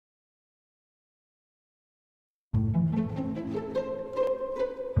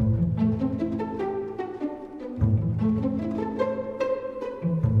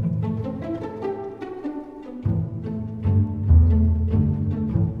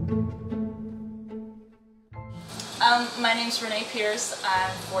My name's Renee Pierce. I'm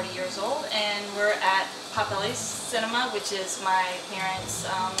 40 years old, and we're at Potbelly's Cinema, which is my parents'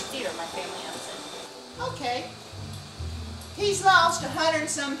 theater. My family owns it. Okay. He's lost 100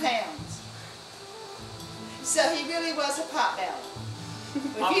 some pounds. So he really was a potbelly.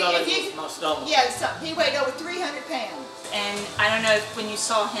 Yeah, so he weighed over 300 pounds. And I don't know if when you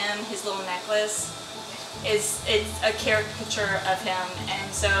saw him, his little necklace it's a caricature of him,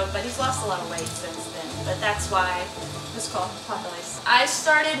 and so, but he's lost a lot of weight since then, but that's why it's called Potbelly's. I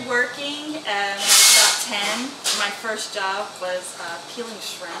started working when I was about 10. My first job was peeling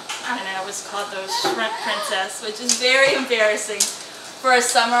shrimp, and I was called the Shrimp Princess, which is very embarrassing. For a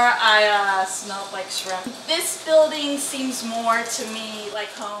summer, I smelled like shrimp. This building seems more to me like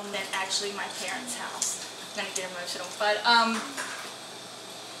home than actually my parents' house. I'm gonna get emotional, but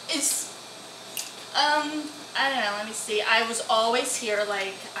it's I don't know, let me see. I was always here,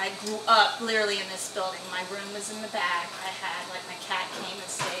 like, I grew up literally in this building. My room was in the back. I had, like, my cat came and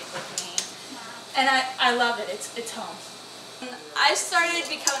stayed with me. And I love it. It's home. I started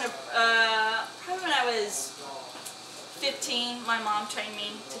becoming probably when I was 15. My mom trained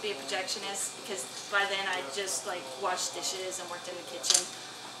me to be a projectionist because by then I just, like, washed dishes and worked in the kitchen.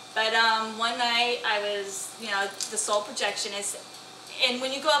 But one night I was, you know, the sole projectionist. And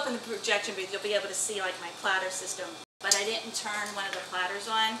when you go up in the projection booth, you'll be able to see like my platter system. But I didn't turn one of the platters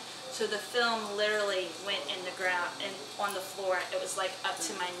on, so the film literally went in the ground and on the floor. It was like up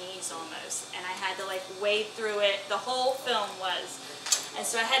to my knees almost, and I had to like wade through it. The whole film was, and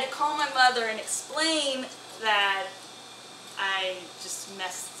so I had to call my mother and explain that I just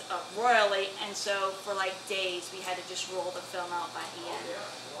messed up royally. And so for like days, we had to just roll the film out by hand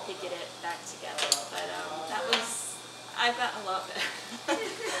to get it back together. But that was. I've gotten a lot better.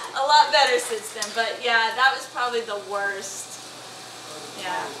 A lot better since then, but yeah, that was probably the worst.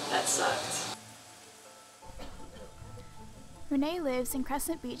 Yeah, that sucked. Renee lives in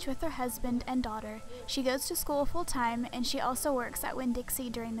Crescent Beach with her husband and daughter. She goes to school full-time, and she also works at Winn-Dixie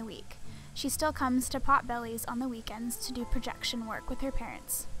during the week. She still comes to Potbelly's on the weekends to do projection work with her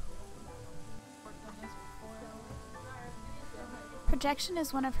parents. Projection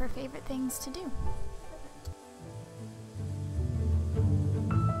is one of her favorite things to do.